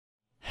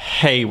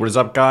Hey, what is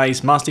up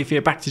guys? Master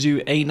here, back to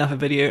do another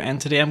video, and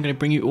today I'm going to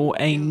bring you all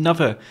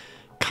another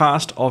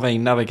cast of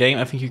another game.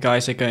 I think you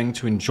guys are going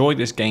to enjoy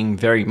this game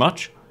very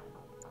much.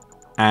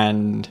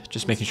 And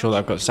just making sure that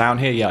I've got sound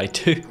here. Yeah, I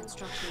do.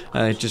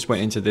 I just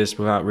went into this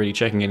without really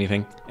checking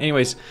anything.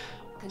 Anyways,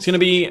 it's going to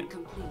be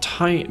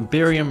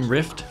Tiberium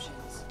Rift.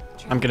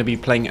 I'm going to be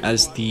playing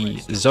as the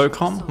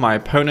ZOCOM. My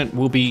opponent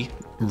will be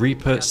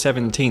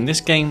Reaper-17. This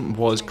game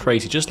was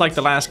crazy. Just like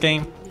the last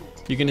game,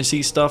 you're going to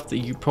see stuff that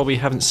you probably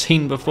haven't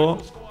seen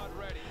before.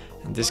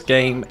 And this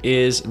game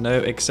is no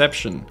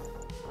exception.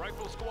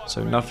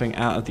 So nothing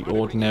out of the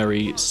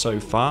ordinary so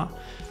far.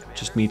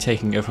 Just me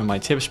taking over my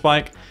tip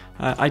spike.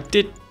 I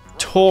did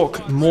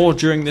talk more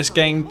during this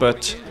game,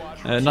 but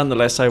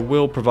nonetheless I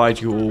will provide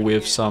you all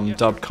with some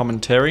dubbed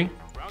commentary.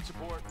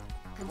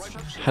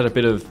 Had a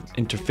bit of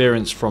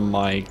interference from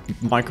my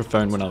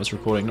microphone when I was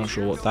recording, not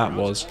sure what that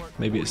was.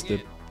 Maybe it's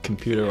the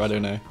computer, I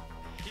don't know.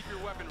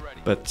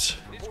 But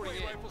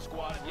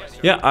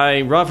yeah,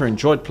 I rather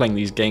enjoyed playing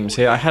these games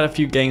here. I had a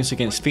few games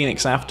against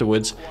Phoenix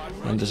afterwards,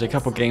 and there's a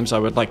couple games I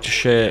would like to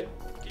share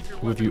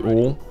with you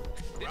all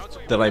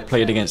that I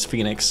played against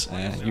Phoenix.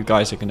 You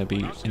guys are going to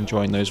be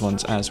enjoying those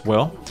ones as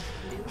well.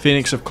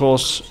 Phoenix, of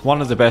course,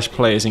 one of the best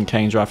players in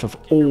Kane's draft of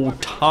all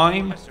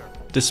time,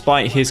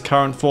 despite his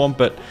current form,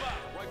 but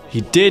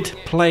he did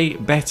play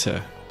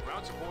better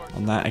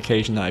on that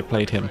occasion that I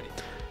played him.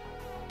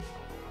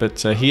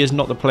 But he is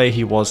not the player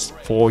he was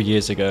 4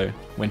 years ago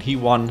when he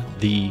won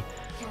the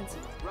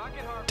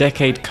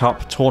Decade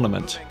Cup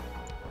tournament.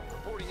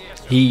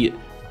 He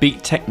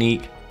beat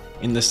Technique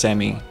in the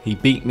semi. He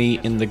beat me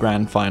in the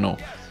grand final.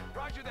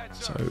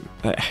 So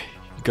you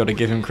got to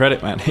give him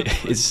credit, man.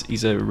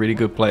 He's a really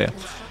good player.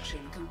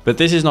 But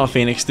this is not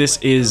Phoenix. This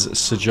is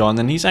Sir John,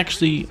 and he's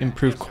actually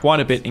improved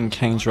quite a bit in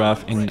Kane's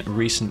draft in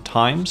recent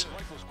times.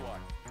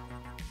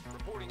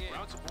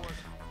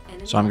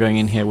 So I'm going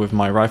in here with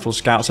my rifle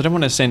scouts. I don't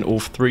want to send all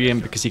three in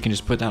because he can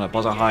just put down a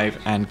buzzer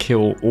hive and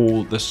kill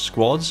all the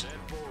squads.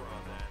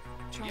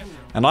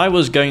 And I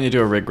was going to do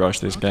a rig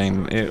rush this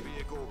game.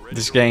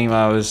 This game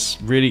I was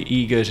really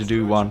eager to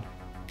do one.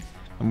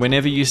 And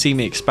whenever you see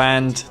me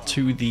expand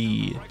to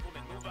the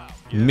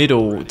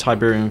middle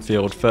Tiberium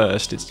field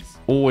first, it's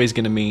always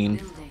going to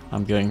mean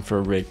I'm going for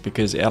a rig,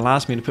 because it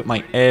allows me to put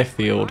my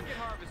airfield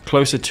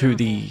closer to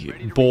the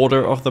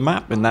border of the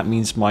map, and that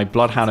means my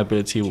Bloodhound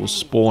ability will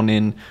spawn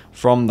in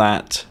from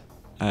that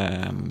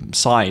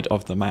side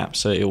of the map,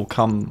 so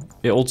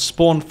it'll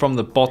spawn from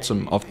the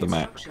bottom of the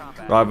map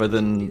rather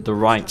than the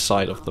right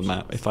side of the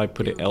map if I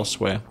put it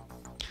elsewhere.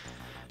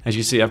 As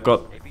you see, I've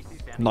got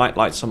night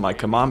lights on my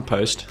command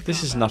post.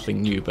 This is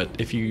nothing new, but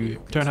if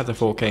you don't have the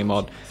 4K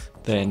mod,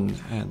 then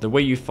the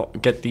way you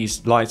get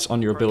these lights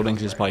on your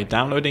buildings is by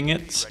downloading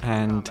it,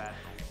 and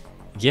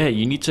yeah,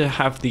 you need to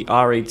have the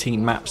R18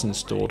 maps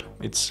installed.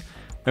 It's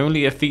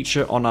only a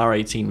feature on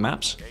R18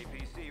 maps.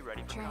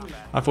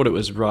 I thought it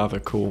was rather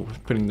cool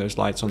putting those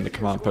lights on the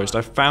command post.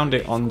 I found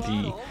it on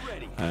the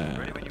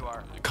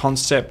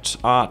concept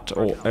art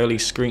or early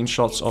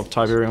screenshots of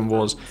Tiberium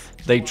Wars.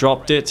 They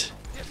dropped it,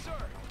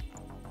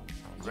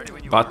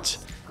 but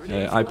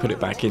I put it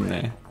back in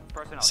there.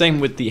 Same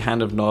with the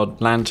Hand of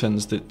Nod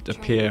lanterns that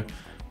appear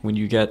when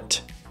you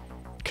get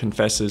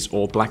Confessors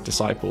or Black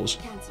Disciples.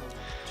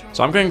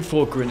 So I'm going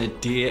for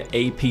Grenadier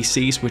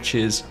APCs, which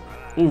is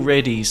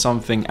already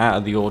something out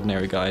of the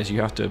ordinary, guys.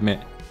 You have to admit.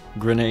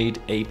 Grenade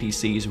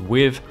APCs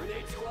with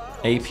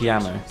AP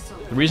ammo.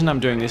 The reason I'm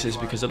doing this is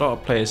because a lot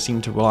of players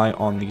seem to rely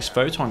on these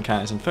photon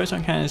cannons, and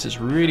photon cannons is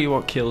really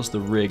what kills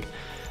the rig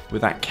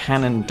with that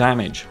cannon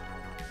damage.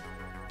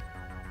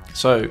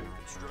 So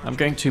I'm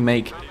going to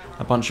make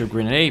a bunch of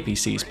grenade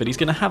APCs, but he's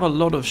going to have a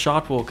lot of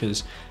shard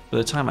walkers by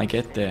the time I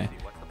get there.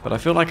 But I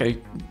feel like I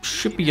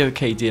should be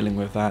okay dealing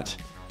with that.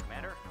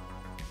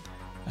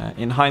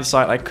 In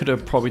hindsight, I could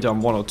have probably done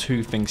one or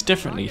two things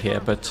differently here,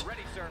 but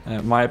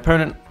my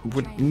opponent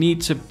would need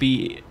to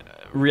be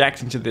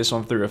reacting to this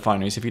on 3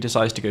 refineries. If he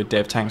decides to go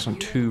dev tanks on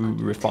 2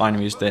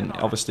 refineries, then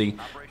obviously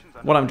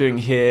what I'm doing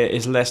here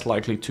is less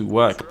likely to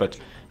work. But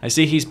I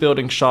see he's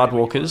building shard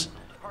walkers.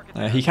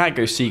 He can't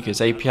go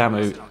seekers. AP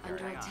ammo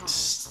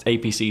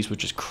APCs would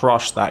just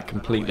crush that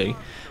completely.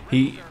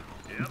 He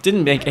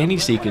didn't make any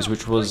seekers,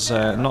 which was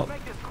not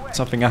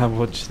something I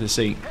wanted to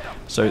see.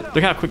 So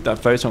look how quick that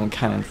photon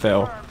cannon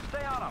fell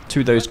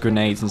to those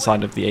grenades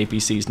inside of the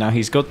APCs. Now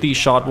he's got these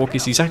shard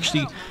walkers. He's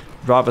actually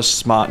rather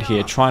smart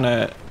here, trying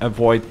to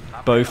avoid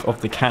both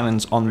of the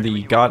cannons on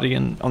the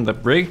Guardian, on the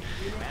rig.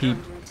 He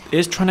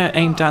is trying to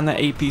aim down that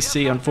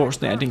APC.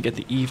 Unfortunately, I didn't get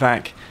the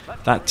evac.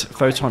 That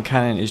photon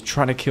cannon is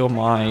trying to kill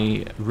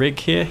my rig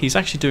here. He's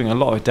actually doing a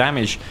lot of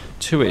damage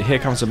to it. Here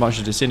comes a bunch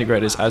of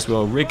disintegrators as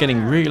well. Rig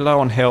getting really low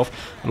on health.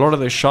 A lot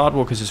of those shard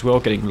walkers as well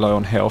getting low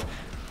on health.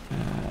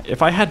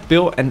 If I had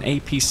built an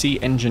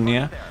APC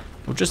engineer,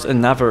 or just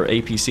another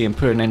APC, and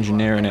put an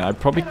engineer in it, I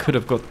probably could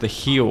have got the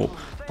heal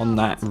on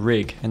that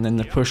rig, and then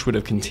the push would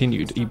have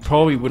continued. He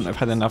probably wouldn't have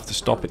had enough to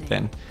stop it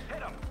then,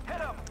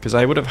 because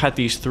I would have had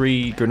these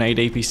 3 grenade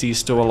APCs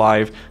still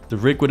alive. The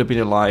rig would have been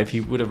alive.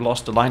 He would have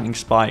lost the lightning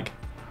spike.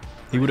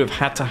 he would have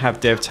had to have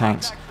dev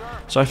tanks.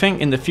 So I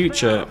think in the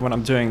future, when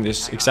I'm doing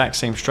this exact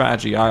same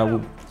strategy,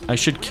 I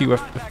should queue a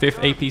 5th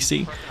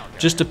APC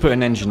just to put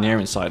an engineer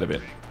inside of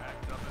it.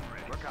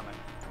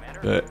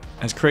 But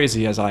as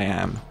crazy as I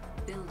am,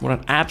 what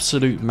an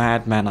absolute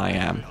madman I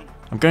am.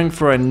 I'm going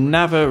for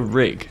another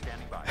rig.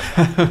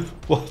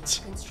 What?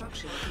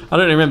 I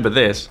don't remember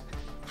this.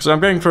 So I'm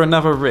going for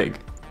another rig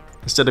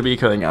instead of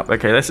ecoing up.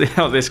 Okay, let's see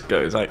how this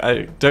goes.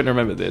 I don't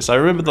remember this. I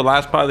remember the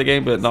last part of the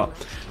game, but not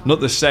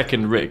the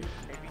second rig.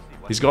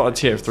 He's got a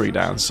tier 3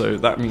 down, so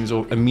that means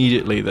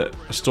immediately that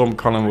a storm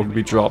column will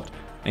be dropped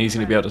and he's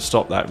going to be able to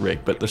stop that rig.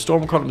 But the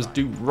storm columns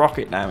do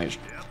rocket damage.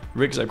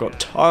 Rigs have got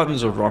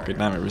tons of rocket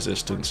damage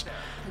resistance.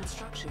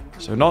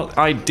 So not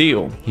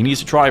ideal. He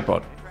needs a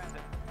tripod.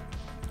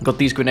 Got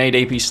these grenade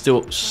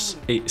APCs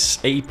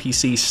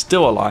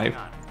still alive.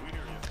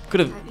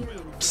 Could have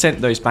sent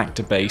those back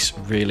to base,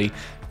 really.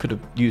 Could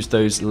have used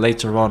those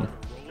later on.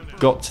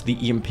 Got the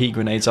EMP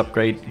grenades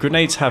upgrade.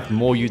 Grenades have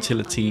more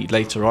utility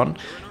later on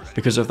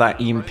because of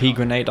that EMP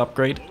grenade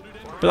upgrade.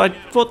 But I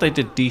thought they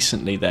did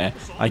decently there.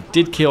 I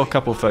did kill a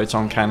couple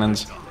photon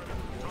cannons.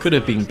 Could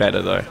have been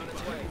better though.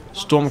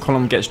 Storm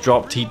column gets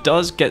dropped. He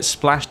does get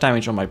splash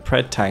damage on my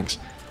pred tanks.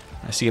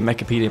 I see a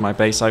Mechapedia in my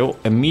base. I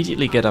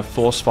immediately get a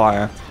force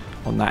fire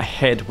on that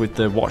head with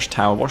the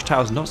watchtower.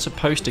 Watchtower is not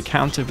supposed to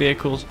counter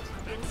vehicles,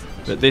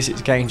 but this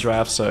is Kane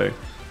draft, so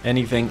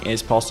anything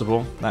is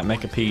possible. That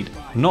Mechapedia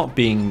not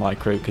being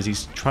micro because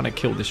he's trying to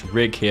kill this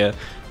rig here.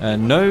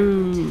 No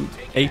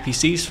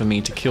APCs for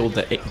me to kill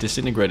the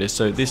disintegrators,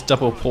 so this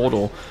double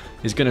portal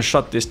is going to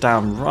shut this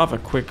down rather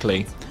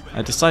quickly.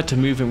 I decided to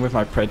move in with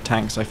my pred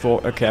tanks. I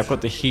thought, okay, I've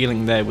got the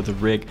healing there with the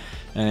rig.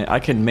 I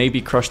can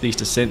maybe crush these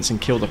descents and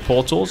kill the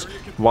portals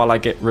while I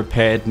get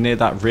repaired near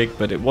that rig,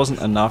 but it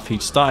wasn't enough. He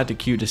started to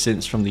queue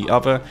descents from the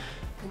other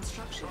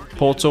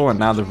portal, and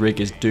now the rig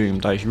is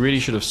doomed. I really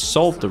should have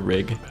sold the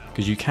rig,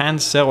 because you can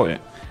sell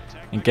it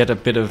and get a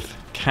bit of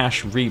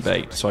cash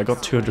rebate. So I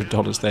got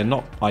 $200 there,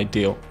 not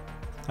ideal.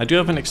 I do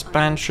have an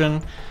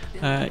expansion.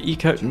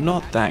 Eco,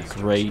 not that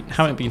great.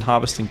 Haven't been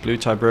harvesting blue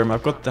Tiberium.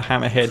 I've got the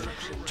hammerhead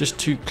just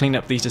to clean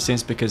up these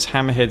descents because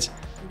hammerheads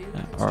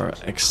are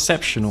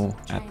exceptional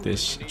at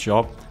this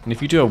job. And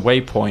if you do a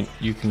waypoint,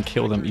 you can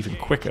kill them even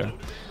quicker.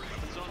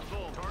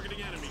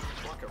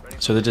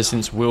 So the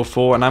distance will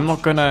fall, and I'm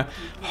not going to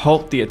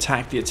halt the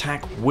attack. The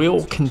attack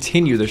will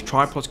continue. There's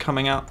tripods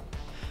coming out.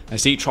 I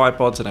see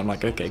tripods and I'm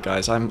like, okay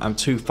guys, I'm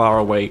too far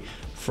away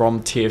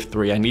from tier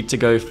 3. I need to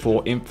go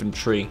for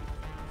infantry.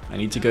 I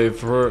need to go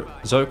for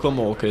ZOCOM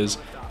orcas.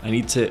 I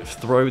need to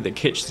throw the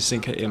kitchen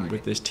sinker in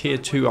with this tier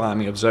 2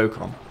 army of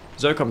ZOCOM.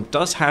 ZOCOM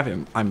does have,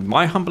 in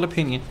my humble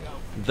opinion,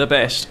 the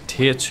best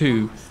tier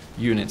 2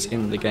 units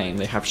in the game.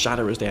 They have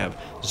Shatterers, they have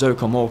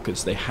ZOCOM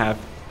orcas, they have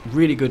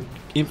really good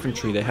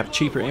infantry, they have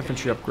cheaper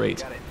infantry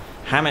upgrades,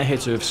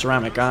 hammerheads with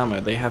ceramic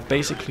armor, they have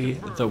basically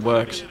the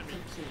works.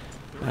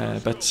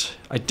 But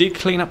I did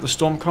clean up the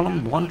storm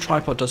column. One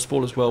tripod does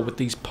fall as well. With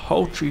these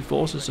paltry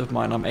forces of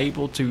mine, I'm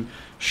able to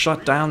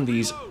shut down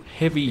these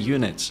heavy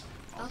units.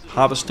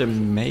 Harvester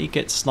may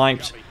get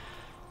sniped.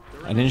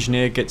 An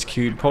engineer gets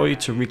queued probably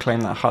to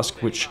reclaim that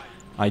husk, which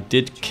I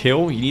did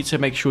kill. You need to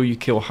make sure you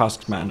kill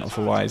husks, man,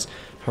 otherwise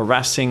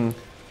harassing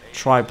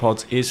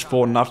tripods is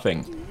for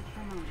nothing.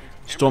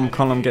 Storm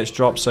column gets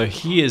dropped, so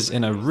he is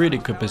in a really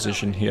good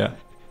position here.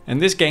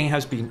 And this game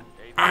has been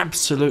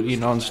absolutely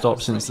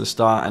non-stop since the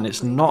start, and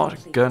it's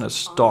not gonna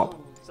stop.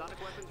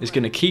 It's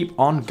gonna keep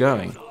on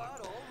going.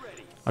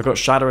 I got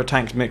Shadow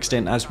tanks mixed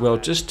in as well,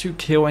 just to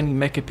kill any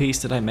mecha piece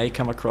that I may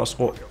come across,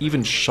 or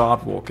even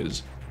shard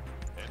walkers.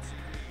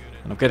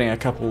 And I'm getting a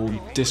couple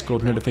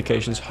Discord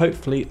notifications.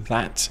 Hopefully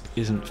that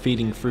isn't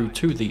feeding through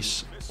to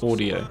this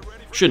audio.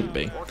 Shouldn't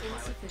be.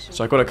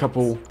 So I got a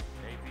couple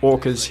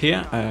orcas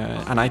here,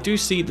 and I do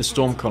see the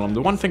storm column.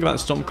 The one thing about the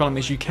storm column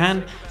is you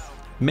can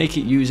make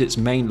it use its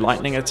main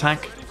lightning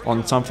attack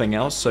on something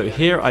else. So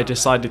here I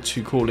decided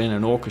to call in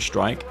an Orca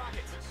Strike,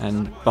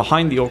 and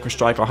behind the Orca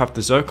Strike I'll have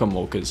the ZOCOM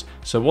Orcas.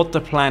 So what the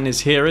plan is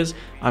here is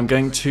I'm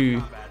going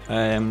to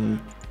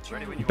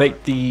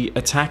bait the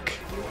attack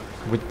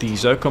with the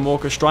ZOCOM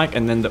Orca Strike,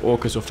 and then the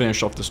Orcas will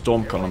finish off the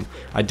storm column.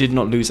 I did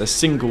not lose a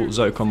single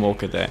ZOCOM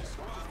Orca there.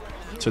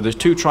 So there's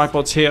two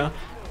tripods here.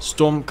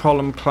 Storm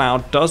column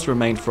cloud does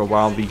remain for a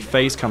while. The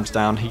phase comes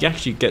down. He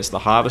actually gets the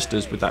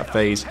harvesters with that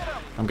phase.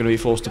 I'm going to be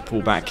forced to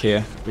pull back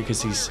here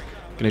because he's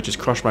going to just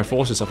crush my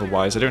forces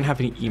otherwise. I don't have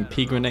any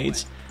EMP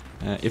grenades.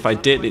 If I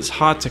did, it's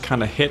hard to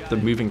kind of hit the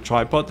moving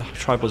tripod. The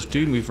tripods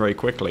do move very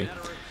quickly.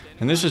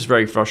 And this is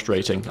very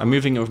frustrating. I'm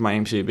moving it with my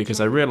MC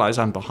because I realize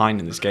I'm behind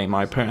in this game.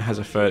 My opponent has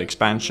a third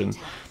expansion.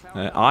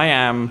 I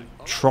am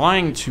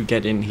trying to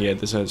get in here.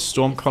 There's a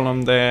storm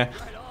column there.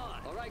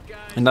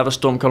 Another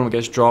storm column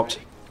gets dropped.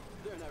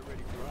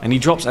 And he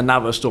drops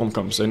another storm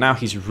column, so now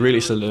he's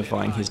really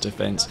solidifying his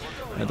defense.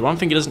 The one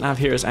thing he doesn't have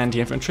here is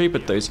anti-infantry,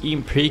 but those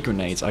EMP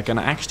grenades are going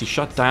to actually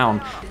shut down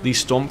these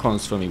storm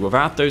columns for me.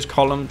 Without those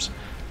columns,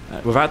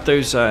 without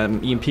those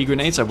EMP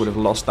grenades, I would have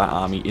lost that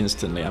army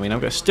instantly. I mean,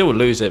 I'm going to still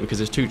lose it because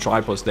there's two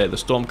tripods there. The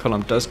storm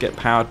column does get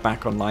powered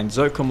back online.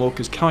 ZOCOM Orc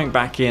is coming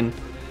back in.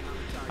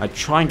 I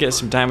try and get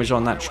some damage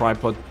on that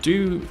tripod,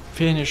 do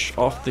finish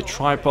off the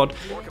tripod,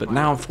 but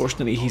now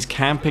unfortunately he's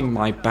camping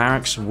my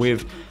barracks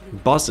with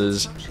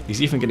buzzers.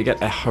 He's even going to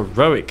get a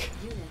heroic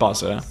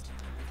buzzer,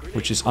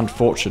 which is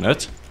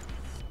unfortunate.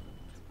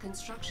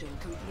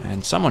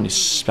 And someone is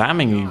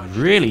spamming me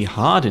really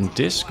hard in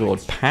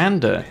Discord.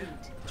 Panda.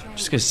 I'm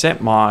just going to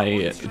set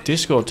my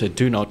Discord to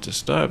do not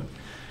disturb.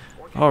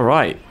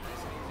 Alright.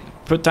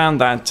 Put down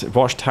that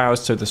watchtower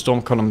so the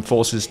storm column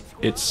forces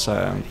its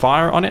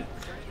fire on it.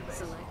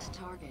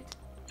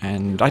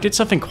 And I did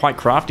something quite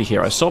crafty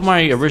here. I sold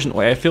my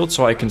original airfield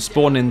so I can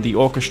spawn in the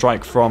Orca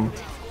Strike from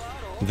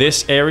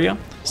this area.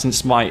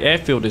 Since my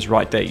airfield is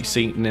right there, you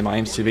see, near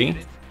my MCV.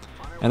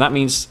 And that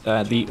means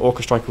the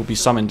Orca Strike will be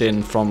summoned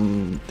in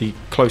from the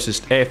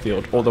closest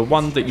airfield, or the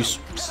one that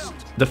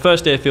the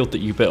first airfield that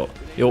you built.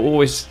 It will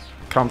always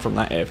come from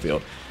that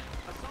airfield.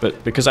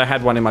 But because I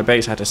had one in my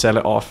base, I had to sell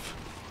it off.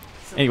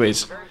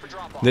 Anyways,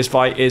 this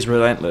fight is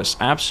relentless,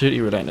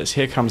 absolutely relentless.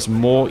 Here comes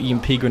more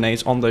EMP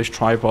grenades on those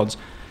tripods.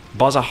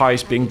 Buzzer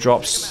hives being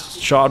dropped,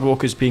 shard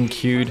walkers being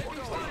queued.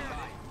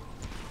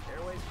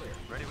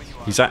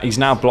 He's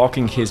now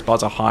blocking his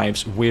buzzer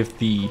hives with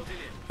the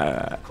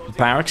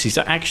barracks. He's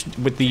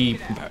actually with the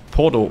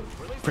portal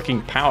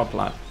freaking power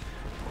plant.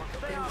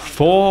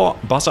 4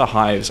 buzzer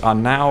hives are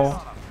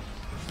now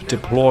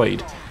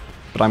deployed,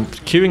 but I'm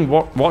queuing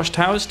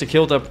watchtowers to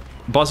kill the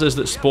buzzers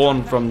that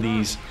spawn from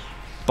these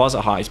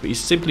buzzer hives, but he's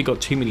simply got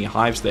too many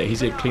hives there.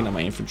 He's going to clean up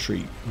my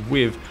infantry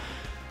with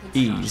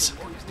ease.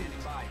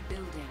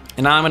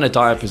 And now I'm in a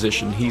dire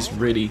position. He's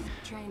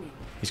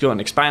got an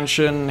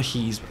expansion.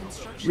 He's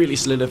really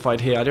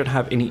solidified here. I don't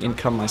have any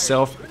income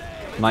myself,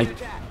 and I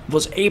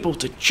was able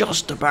to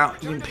just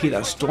about EMP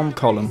that storm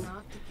column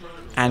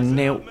and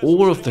nail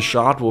all of the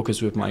shard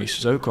walkers with my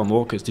ZOCOM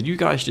walkers. Did you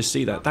guys just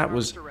see that? That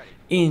was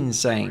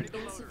insane.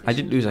 I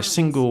didn't lose a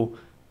single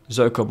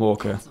ZOCOM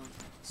walker,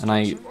 and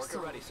I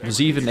was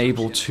even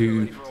able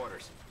to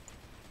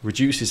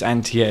reduce his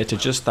anti-air to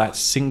just that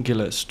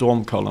singular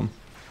storm column.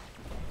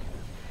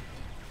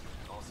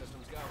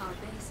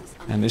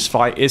 And this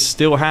fight is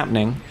still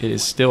happening. It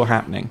is still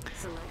happening.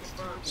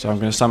 So I'm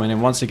going to summon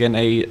in once again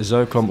a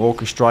ZOCOM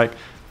Orca Strike.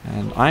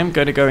 And I'm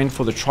going to go in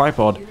for the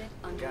tripod.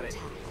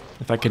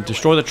 If I can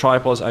destroy the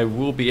tripods, I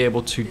will be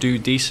able to do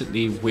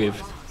decently with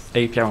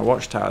APM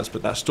watchtowers.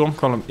 But that storm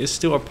column is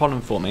still a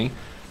problem for me.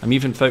 I'm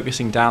even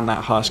focusing down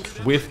that husk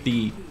with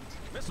the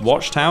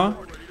watchtower.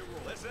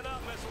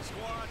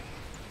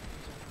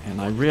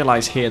 And I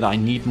realize here that I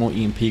need more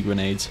EMP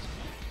grenades,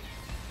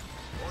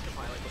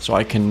 so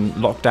I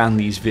can lock down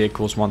these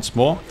vehicles once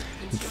more.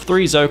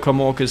 3 ZOCOM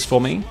walkers for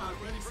me.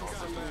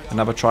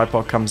 Another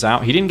tripod comes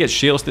out. He didn't get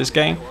shields this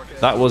game.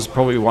 That was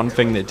probably one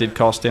thing that did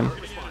cost him.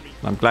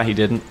 I'm glad he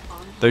didn't.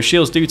 Those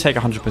shields do take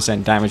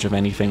 100% damage of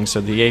anything,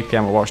 so the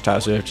APM or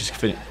watchtowers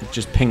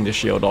just ping the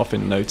shield off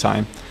in no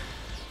time.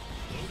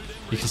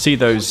 You can see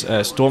those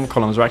storm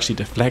columns are actually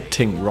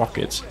deflecting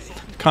rockets.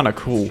 Kind of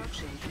cool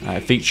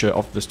feature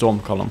of the storm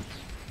column.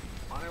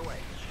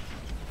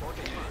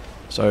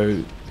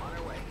 So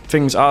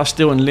things are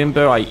still in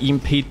limbo. I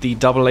EMP'd the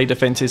AA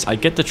defenses. I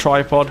get the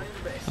tripod,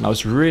 and I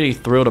was really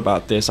thrilled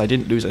about this. I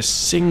didn't lose a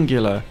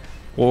singular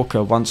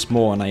Orca once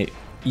more, and I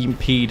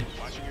EMP'd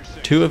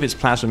 2 of his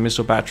plasma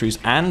missile batteries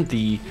and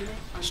the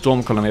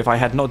storm column. If I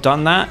had not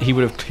done that, he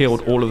would have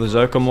killed all of the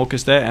ZOCOM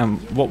walkers there, and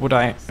what would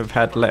I have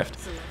had left?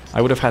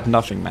 I would have had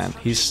nothing, man.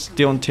 He's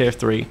still on tier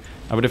 3.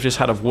 I would have just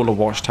had a wall of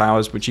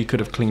watchtowers, which he could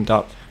have cleaned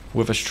up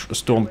with a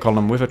storm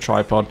column, with a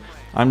tripod.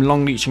 I'm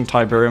long leeching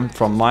Tiberium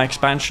from my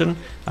expansion.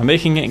 I'm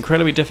making it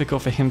incredibly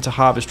difficult for him to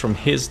harvest from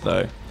his,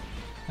 though.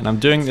 And I'm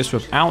doing this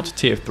without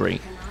tier 3.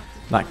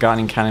 That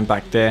guiding cannon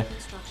back there,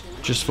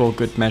 just for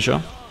good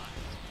measure.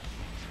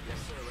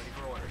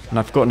 And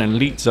I've got an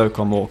elite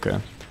ZOCOM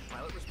walker.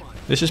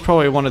 This is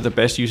probably one of the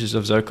best uses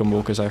of ZOCOM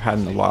walkers I've had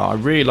in a while. I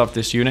really love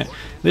this unit.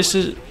 This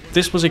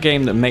was a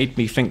game that made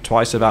me think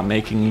twice about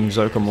making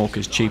ZOCOM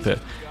walkers cheaper.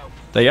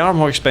 They are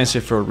more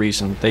expensive for a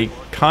reason. They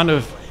kind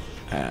of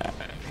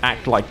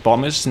act like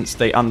bombers, since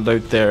they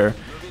unload their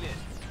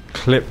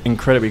clip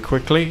incredibly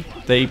quickly.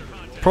 They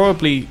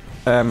probably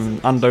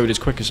unload as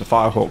quick as a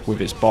Firehawk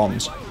with its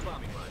bombs.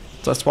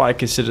 So that's why I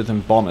consider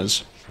them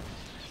bombers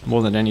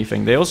more than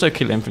anything. They also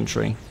kill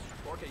infantry.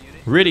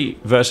 Really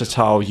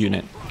versatile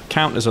unit.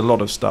 Counters a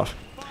lot of stuff.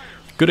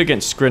 Good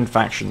against screen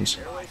factions.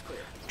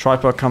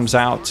 Tripod comes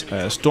out.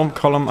 Storm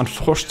column.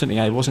 Unfortunately,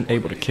 I wasn't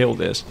able to kill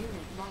this,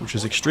 which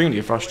was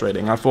extremely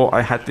frustrating. I thought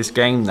I had this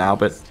game now,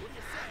 but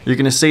you're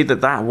going to see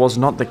that that was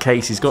not the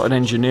case. He's got an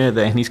engineer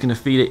there, and he's going to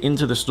feed it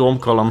into the storm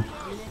column,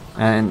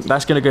 and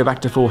that's going to go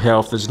back to full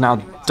health. There's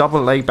now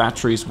AA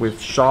batteries with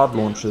shard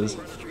launchers,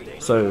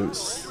 so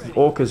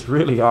orcas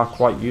really are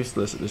quite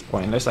useless at this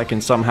point, unless I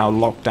can somehow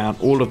lock down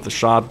all of the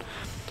shard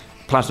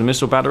plasma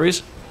missile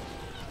batteries.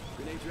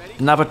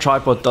 Another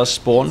tripod does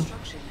spawn.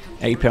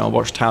 APM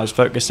watchtowers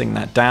focusing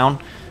that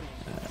down.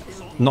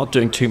 Not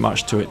doing too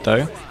much to it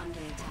though.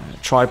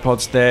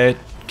 Tripods there,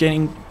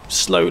 getting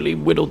slowly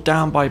whittled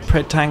down by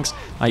pred tanks.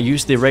 I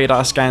use the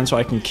radar scan so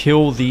I can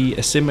kill the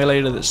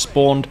assimilator that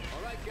spawned.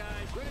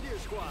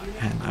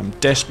 And I'm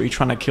desperately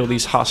trying to kill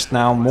these husks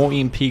now. More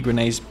EMP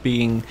grenades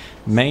being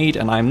made,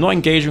 and I'm not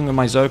engaging with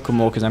my ZOCOM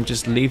more because I'm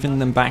just leaving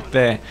them back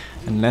there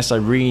unless I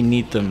really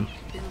need them.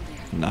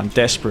 And I'm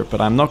desperate, but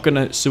I'm not going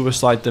to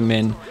suicide them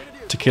in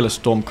to kill a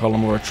storm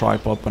column or a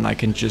tripod when I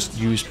can just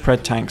use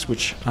pred tanks,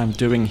 which I'm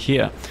doing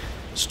here.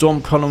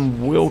 Storm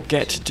column will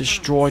get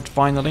destroyed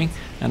finally,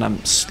 and I'm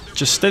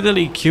just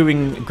steadily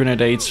queuing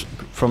grenades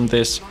from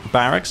this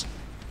barracks,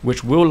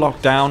 which will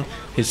lock down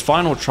his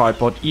final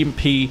tripod.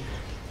 EMP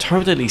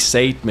totally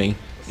saved me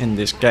in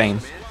this game.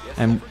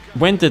 And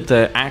when did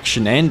the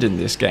action end in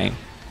this game?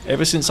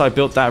 Ever since I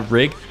built that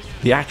rig,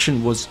 the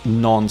action was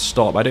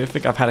non-stop. I don't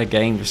think I've had a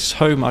game with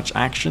so much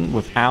action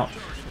without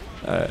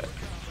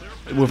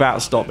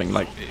stopping.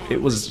 Like,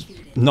 it was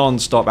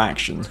non-stop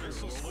action,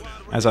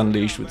 as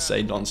Unleashed would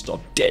say,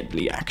 non-stop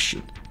deadly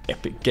action,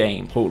 epic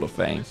game, Hall of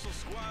Fame.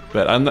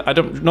 But I'm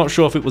not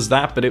sure if it was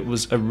that, but it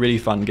was a really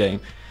fun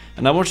game,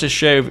 and I wanted to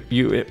share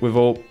it with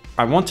all.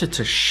 I wanted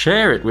to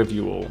share it with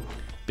you all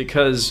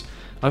because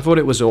I thought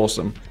it was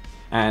awesome,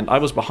 and I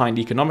was behind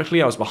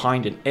economically, I was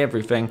behind in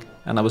everything,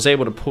 and I was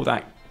able to pull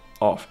that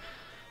off.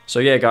 So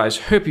yeah, guys,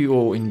 hope you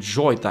all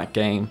enjoyed that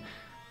game,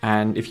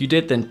 and if you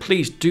did, then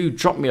please do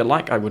drop me a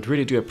like. I would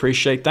really do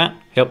appreciate that.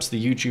 Helps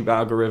the YouTube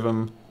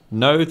algorithm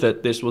know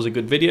that this was a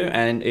good video,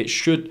 and it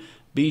should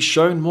be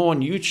shown more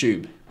on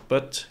YouTube.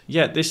 But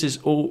yeah, this is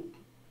all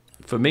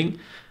for me,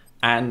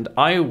 and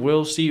I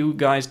will see you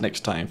guys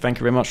next time. Thank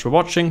you very much for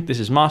watching. This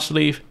is Master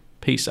Leaf.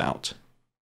 Peace out.